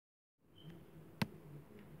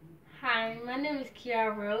Hi, my name is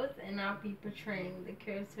Kyarah Rhodes, and I'll be portraying the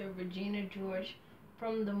character of Regina George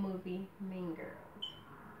from the movie Mean Girls.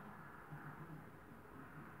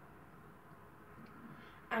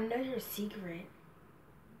 I know your secret.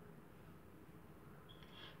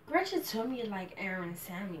 Gretchen told me you like Aaron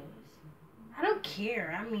Samuels. I don't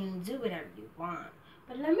care. I mean, do whatever you want.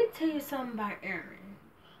 But let me tell you something about Aaron.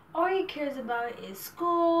 All he cares about is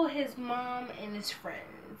school, his mom, and his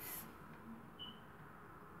friends.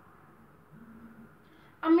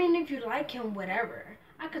 I mean, if you like him, whatever.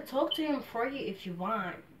 I could talk to him for you if you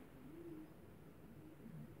want.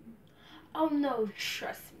 Oh no,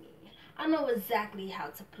 trust me. I know exactly how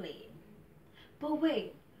to play it. But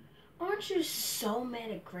wait, aren't you so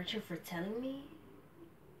mad at Gretchen for telling me?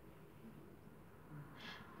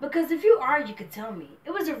 Because if you are, you could tell me.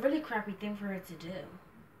 It was a really crappy thing for her to do.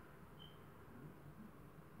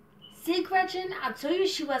 See, Gretchen, I told you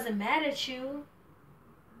she wasn't mad at you.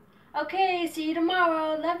 Okay, see you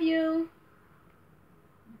tomorrow. Love you.